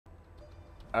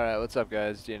Alright, what's up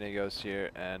guys? DNA Ghost here,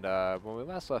 and when we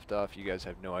last left off, you guys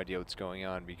have no idea what's going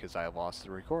on because I lost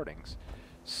the recordings.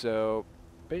 So,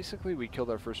 basically we killed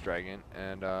our first dragon,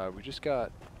 and we just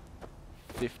got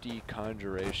 50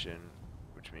 Conjuration,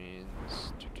 which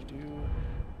means,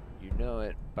 you know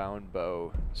it, bound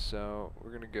bow. So,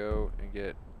 we're gonna go and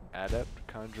get Adept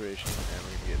Conjuration, and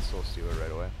we're gonna get Soul Stealer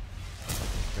right away.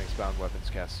 Makes bound weapons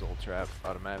cast Soul Trap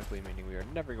automatically, meaning we are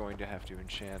never going to have to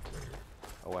enchant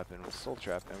a weapon with Soul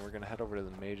Trap, and we're going to head over to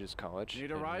the Mage's College in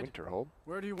Winterhold.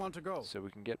 Where do you want to go? So we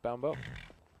can get bound bow.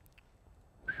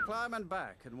 Climb and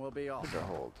back, and we'll be off.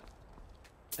 Winterhold.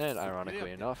 And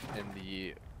ironically enough, in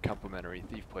the complimentary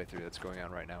Thief playthrough that's going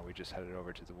on right now, we just headed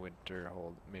over to the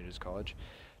Winterhold Mage's College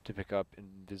to pick up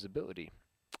Invisibility.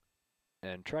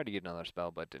 And tried to get another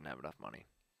spell, but didn't have enough money.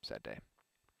 Sad day.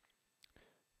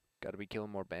 Gotta be killing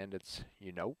more bandits,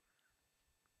 you know.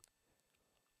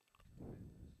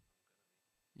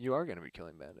 You are going to be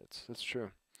killing bandits. That's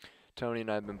true. Tony and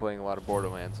I have been playing a lot of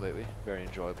Borderlands lately. Very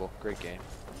enjoyable. Great game.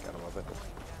 Gotta love it.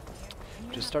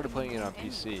 Just started playing it on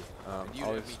PC.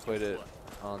 Always played it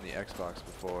on the Xbox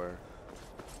before.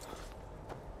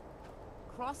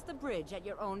 Cross the bridge at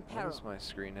your own Why peril. does my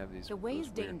screen have these The way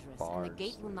is weird dangerous, bars? and the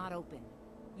gate will not open.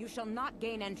 You shall not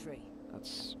gain entry.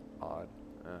 That's odd.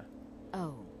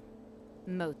 Oh.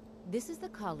 This is the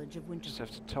College of Winter. Just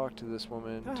have to talk to this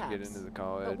woman to get into the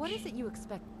college. But what is it you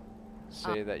expect?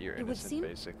 Say that you're it would innocent, seem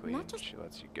basically, not and just she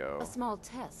lets you go. A small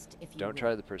test, if you Don't will.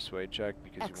 try the persuade check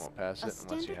because you won't pass it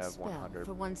unless you have spell 100.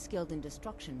 for one skilled in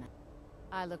destruction.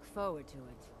 I look forward to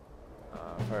it.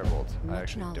 Firebolt. I Much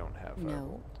actually knowledge. don't have No.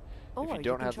 Firebolt. Or If you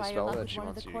don't can have the try your spell luck that with she one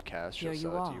of wants the you to cast, Here she'll you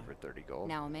sell it to are. you for 30 gold.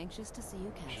 Now I'm anxious to see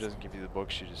you cast. She doesn't give you the book,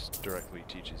 she just directly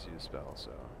teaches you the spell,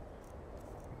 so.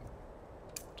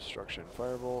 Destruction,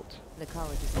 Firebolt. The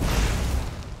college is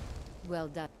well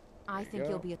done. I think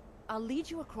you'll be. I'll lead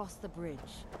you across the bridge.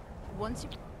 Once you.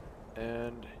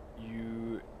 And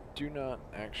you do not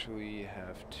actually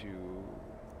have to.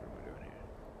 What am I doing here?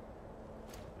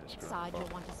 Just put on the Side, you'll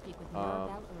phone. want to speak with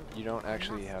Mirabelle Irving. You don't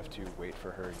actually Not have to wait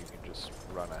for her. You can just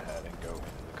run ahead and go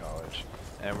into the college.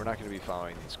 And we're not going to be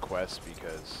following these quests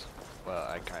because, well,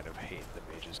 I kind of hate the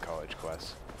Mage's College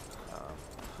quests.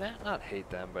 Not hate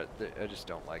them, but I just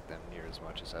don't like them near as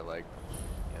much as I like,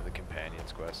 you know, the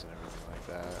companions quests and everything like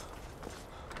that.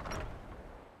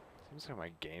 Seems like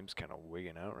my game's kind of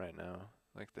wigging out right now,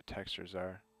 like the textures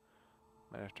are.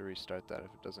 Might have to restart that if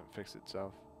it doesn't fix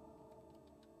itself.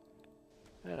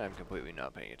 And I'm completely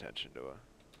not paying attention to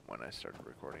when I started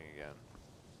recording again.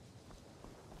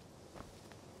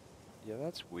 Yeah,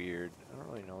 that's weird. I don't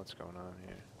really know what's going on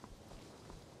here.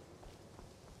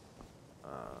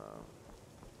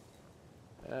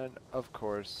 And of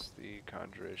course, the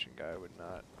Conjuration guy would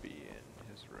not be in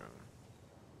his room,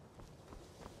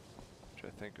 which I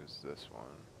think is this one.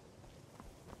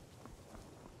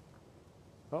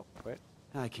 Oh, wait.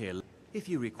 I care. If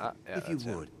you Yeah, if you that's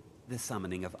him. would, the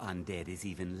summoning of undead is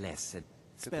even less thing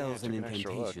I spells and took an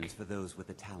extra look. incantations for those with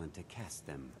the talent to cast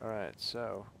them. Alright,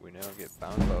 so we now get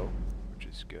Bound Bow, which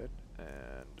is good,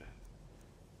 and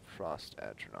Frost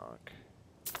Atronach,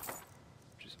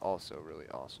 which is also really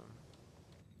awesome.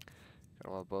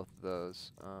 Gotta love both of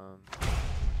those.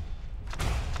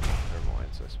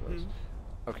 Clairvoyance, I suppose.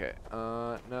 Okay,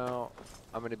 now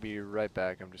I'm gonna be right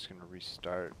back. I'm just gonna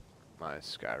restart my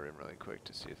Skyrim really quick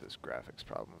to see if this graphics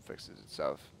problem fixes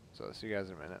itself. So I'll see you guys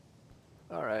in a minute.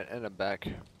 Alright, and I'm back.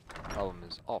 Problem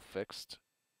is all fixed.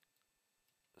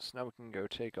 So now we can go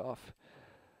take off.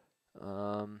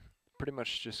 Pretty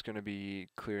much just gonna be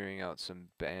clearing out some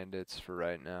bandits for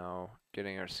right now,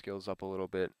 getting our skills up a little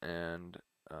bit, and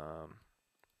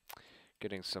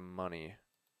getting some money,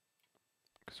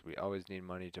 because we always need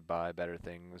money to buy better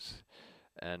things.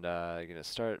 And gonna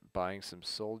start buying some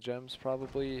soul gems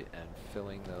probably and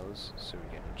filling those so we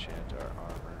can enchant our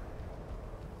armor.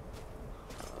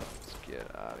 Let's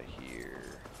get out of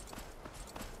here.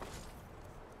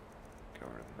 Go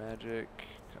over to magic,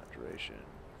 conjuration,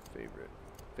 favorite.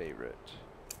 See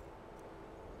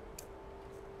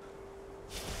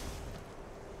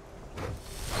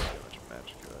how much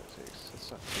magic that takes.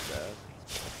 That's not too bad.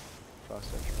 Frost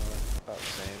Atronach, about the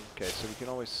same. Okay, so we can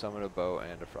always summon a bow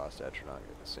and a Frost Atronach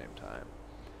at the same time.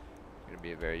 Gonna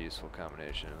be a very useful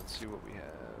combination. Let's see what we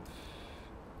have.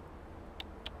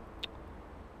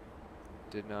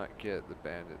 Did not get the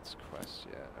bandits quest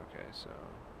yet. Okay, so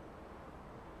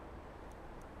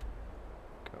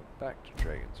go back to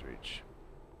Dragon's Reach.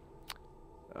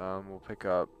 We'll pick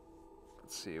up.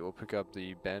 Let's see. We'll pick up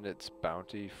the bandits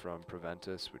bounty from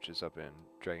Preventus, which is up in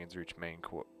Dragon's Reach main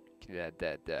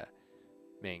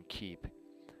main keep,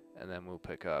 and then we'll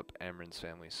pick up Amren's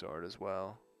family sword as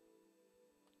well.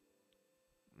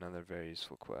 Another very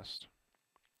useful quest.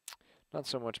 Not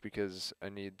so much because I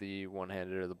need the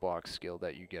one-handed or the block skill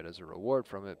that you get as a reward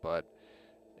from it, but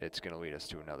it's going to lead us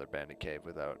to another bandit cave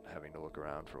without having to look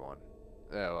around for one.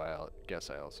 Oh, I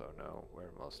guess I also know where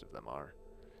most of them are.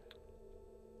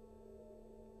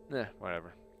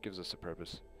 Whatever. Gives us a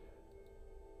purpose.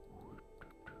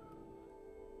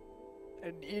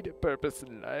 I need a purpose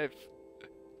in life.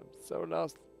 I'm so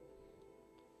lost.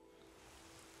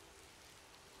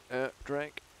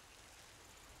 Drink.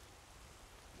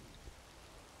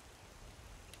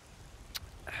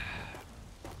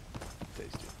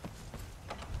 Tasty.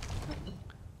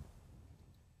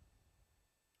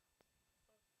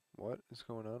 What is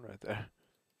going on right there?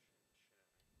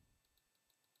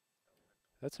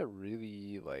 That's a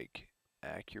really, like,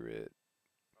 accurate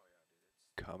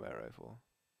combat rifle.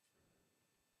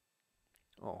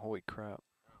 Oh, holy crap.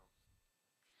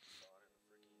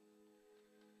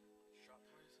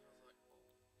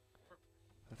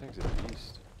 That thing's a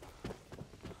beast.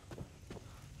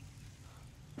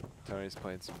 Tony's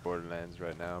playing some Borderlands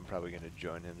right now. I'm probably going to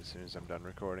join him as soon as I'm done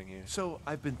recording here. So,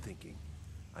 I've been thinking.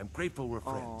 I'm grateful we're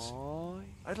friends. Aww,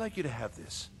 I'd like you to have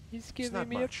this. he's It's giving not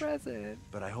me much, a present.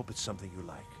 but I hope it's something you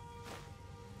like.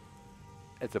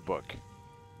 It's a book.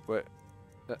 What?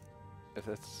 If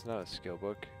that's not a skill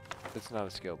book, it's not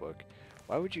a skill book.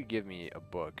 Why would you give me a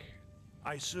book?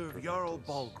 I serve Jarl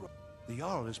Balgruuf. The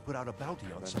Jarl has put out a bounty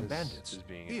on some bandits. Is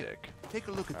being a Here, dick. take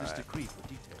a look at this Alright. decree for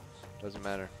details. Doesn't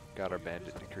matter. Got our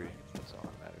bandit decree. That's all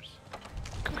that matters.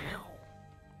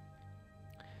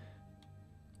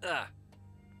 Ah.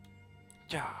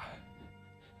 Yeah.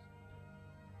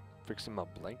 Fixing my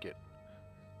blanket.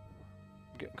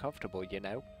 I'm getting comfortable, you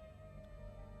know.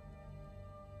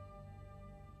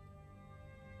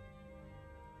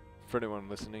 For anyone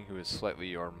listening who is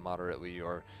slightly or moderately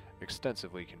or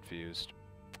extensively confused,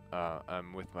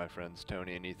 I'm with my friends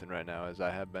Tony and Ethan right now, as I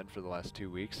have been for the last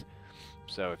 2 weeks.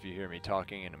 So if you hear me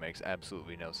talking and it makes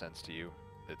absolutely no sense to you,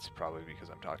 it's probably because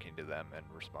I'm talking to them and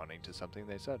responding to something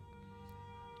they said.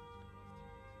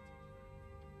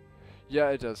 Yeah,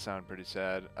 it does sound pretty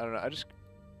sad. I don't know,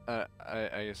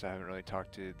 I guess I haven't really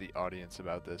talked to the audience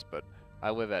about this, but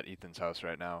I live at Ethan's house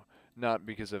right now. Not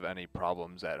because of any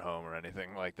problems at home or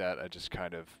anything like that. I just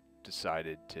kind of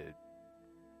decided to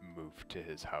move to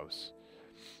his house.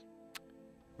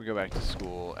 We go back to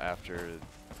school after,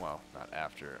 well, not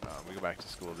after, we go back to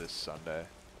school this Sunday.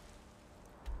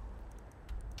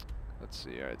 Let's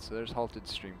see, alright, so there's Halted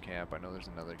Stream Camp. I know there's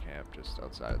another camp just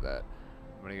outside of that.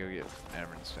 I'm gonna go get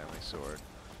Amron's Family Sword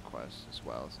quest as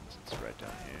well, since it's right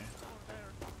down here.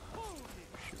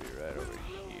 Should be right over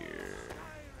here.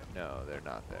 No, they're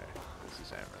not there. This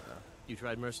is Amron, though. You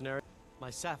tried mercenary? My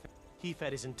Sapphire. He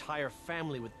fed his entire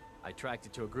family with... I tracked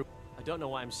it to a group. I don't know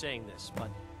why I'm saying this, but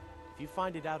if you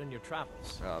find it out in your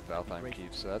travels... Valtheim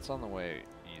Keep, so that's on the way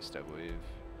east, I believe.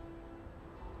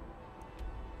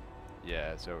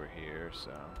 Yeah, it's over here,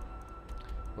 so...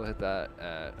 we'll hit that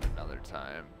at another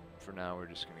time. For now, we're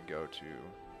just gonna go to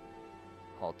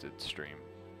Halted Stream.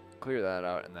 Clear that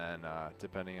out, and then,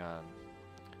 depending on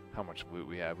how much loot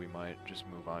we have, we might just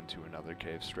move on to another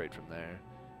cave straight from there.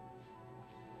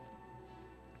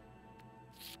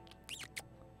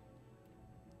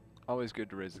 Always good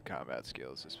to raise the combat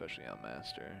skills, especially on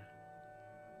Master.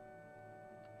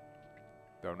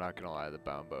 Though I'm not gonna lie, the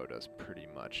bound bow does pretty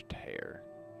much tear.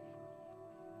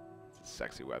 It's a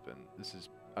sexy weapon.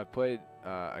 I've played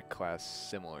a class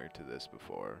similar to this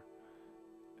before,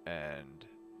 and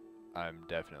I'm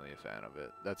definitely a fan of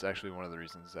it. That's actually one of the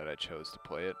reasons that I chose to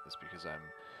play it, is because I'm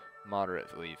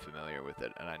moderately familiar with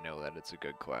it, and I know that it's a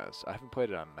good class. I haven't played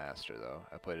it on Master, though.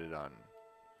 I played it on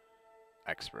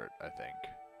Expert, I think.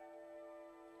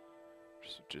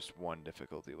 Just one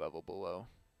difficulty level below.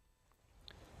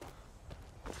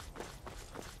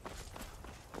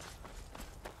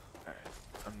 Alright,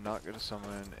 I'm not going to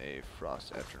summon a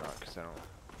Frost Astronaut, because I don't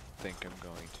think I'm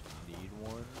going to need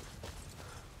one.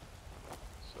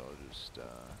 So I'll just kind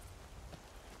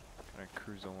of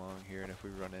cruise along here, and if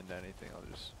we run into anything,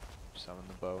 I'll just summon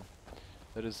the bow.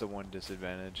 That is the one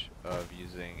disadvantage of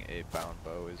using a bound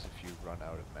bow, is if you run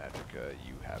out of magicka,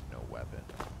 you have no weapon.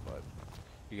 But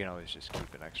you can always just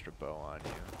keep an extra bow on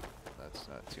you. That's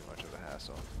not too much of a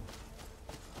hassle.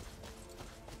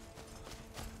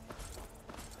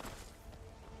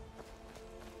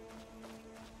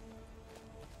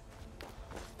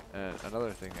 And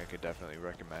another thing I could definitely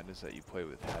recommend is that you play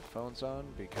with headphones on,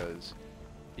 because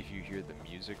if you hear the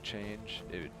music change,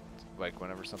 like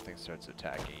whenever something starts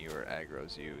attacking you or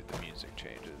aggroes you, the music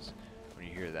changes. When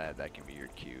you hear that, that can be your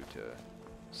cue to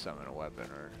summon a weapon,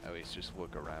 or at least just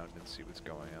look around and see what's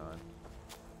going on.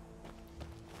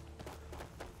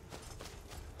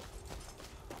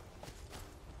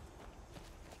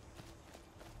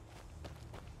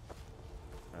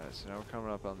 so now we're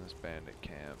coming up on this bandit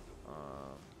camp.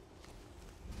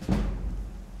 Do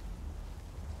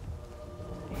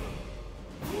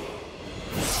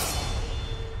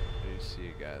you see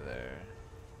a guy there?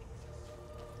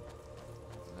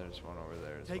 And there's one over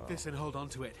there as well. Take this and hold on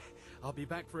to it. I'll be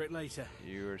back for it later.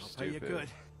 You are I'll stupid. pay you good.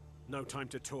 No time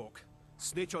to talk.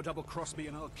 Snitch or double cross me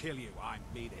and I'll kill you. I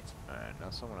mean it. Alright,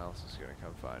 now someone else is gonna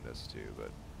come find us too,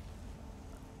 but...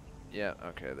 Yeah,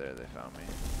 okay, there, they found me.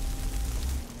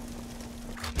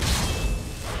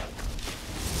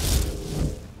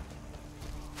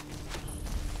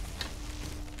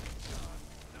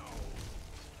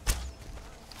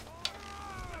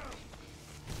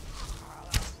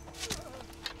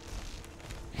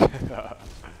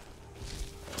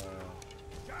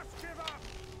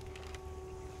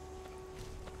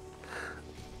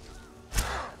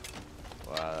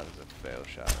 Wow, that was a fail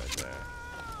shot right there.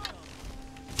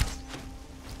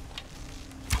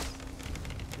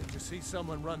 Did you see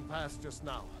someone run past just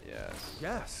now? Yes.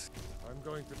 Yes. I'm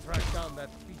going to track down that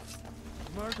beast.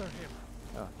 Murder him.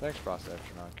 Oh, thanks, Frost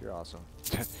Astronaut. You're awesome.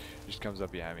 Just comes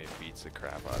up behind me and beats the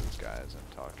crap out of this guy as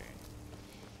I'm talking.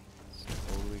 It's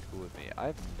totally cool with me.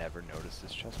 I've never noticed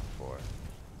this chest before.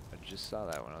 I just saw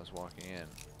that when I was walking in.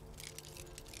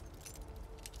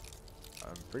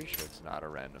 I'm pretty sure it's not a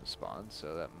random spawn,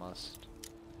 so that must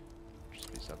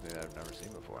just be something that I've never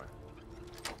seen before.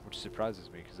 Which surprises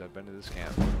me, because I've been to this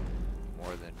camp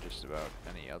more than just about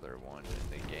any other one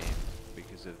in the game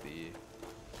because of the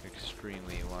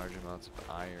extremely large amounts of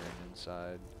iron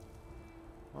inside.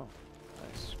 Oh,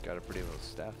 nice. Got a pretty little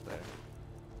staff there.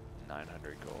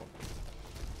 900 gold.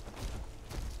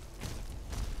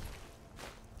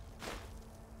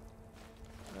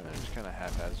 Just kind of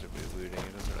haphazardly looting.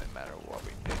 It doesn't really matter what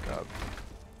we pick up,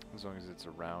 as long as it's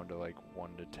around a like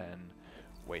 1 to 10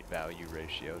 weight value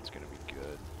ratio. It's gonna be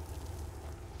good.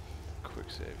 Quick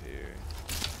save here.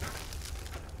 I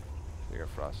think our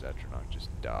Frost Astronaut just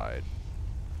died.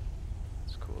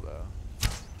 It's cool though.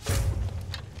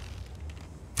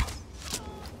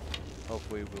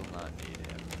 Hopefully we'll not need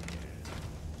him here.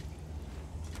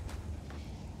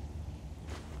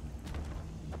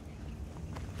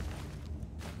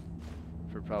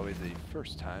 For probably the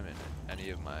first time in any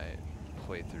of my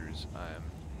playthroughs, I'm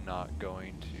not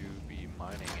going to be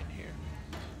mining in here.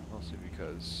 Mostly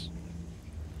because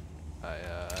I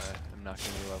am not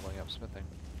going to be leveling up smithing.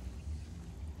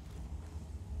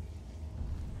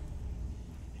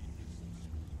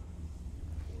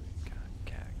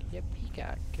 Yippee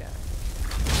cack.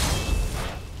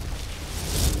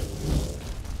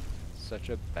 Such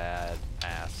a bad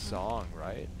ass song,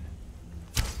 right?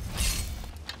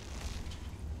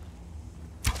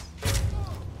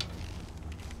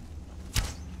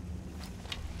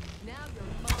 Now you're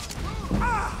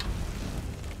mine.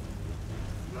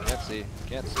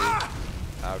 Can't see.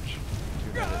 Ouch.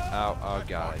 2 minutes. Ow. Oh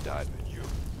god, I died.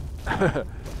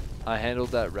 I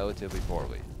handled that relatively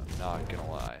poorly. I'm not gonna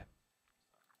lie.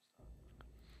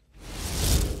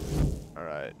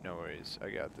 Alright, no worries. I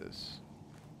got this.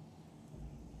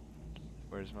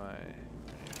 Where's my...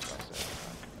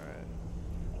 Alright.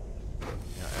 No,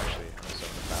 actually, I'm gonna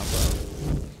summon the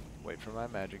Found. Wait for my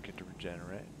magic kit to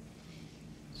regenerate.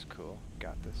 It's cool.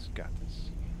 Got this.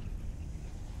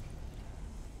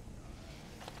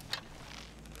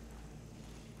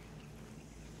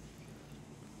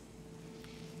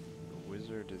 The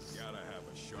wizard is the kind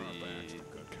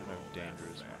of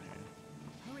dangerous one here.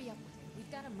 Hurry up with it.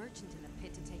 We've got a merchant in the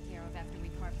pit to take care of after we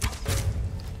carve this.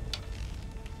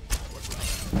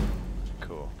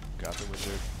 Cool. Got the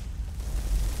wizard.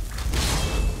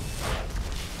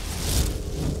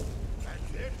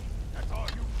 That's it? That's all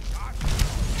you got?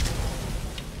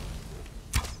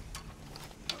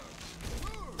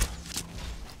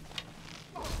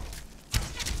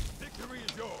 Victory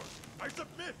is yours. I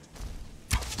submit.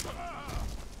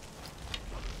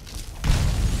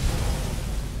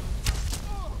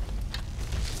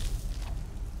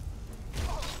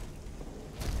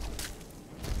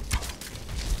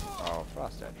 Oh,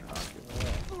 Frost Astronaut, give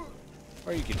him away.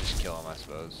 Or you could just kill him, I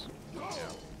suppose.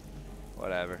 Yeah.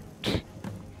 Whatever.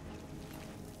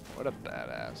 What a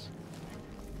badass.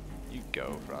 You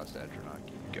go, Frost Astronaut,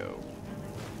 you go.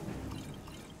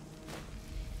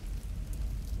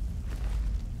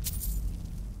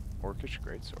 Orcish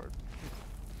Greatsword.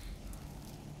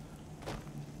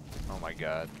 Oh my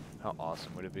god. How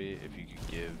awesome would it be if you could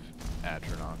give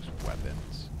Atronachs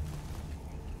weapons?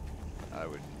 I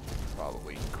would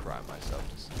probably cry myself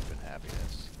to sleep in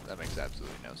happiness. That makes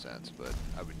absolutely no sense, but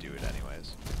I would do it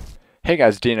anyways. Hey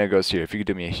guys, DNA Ghost here. If you could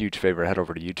do me a huge favor, head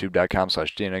over to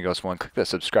youtube.com/DNAGhost1. Click that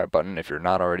subscribe button if you're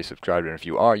not already subscribed, and if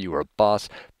you are, you are a boss.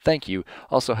 Thank you.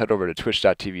 Also, head over to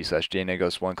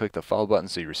twitch.tv/DNAGhost1. Click the follow button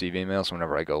so you receive emails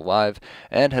whenever I go live.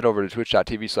 And head over to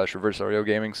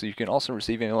twitch.tv/ReverseOreoGaming so you can also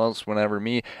receive emails whenever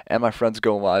me and my friends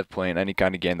go live playing any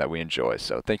kind of game that we enjoy.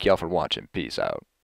 So thank you all for watching. Peace out.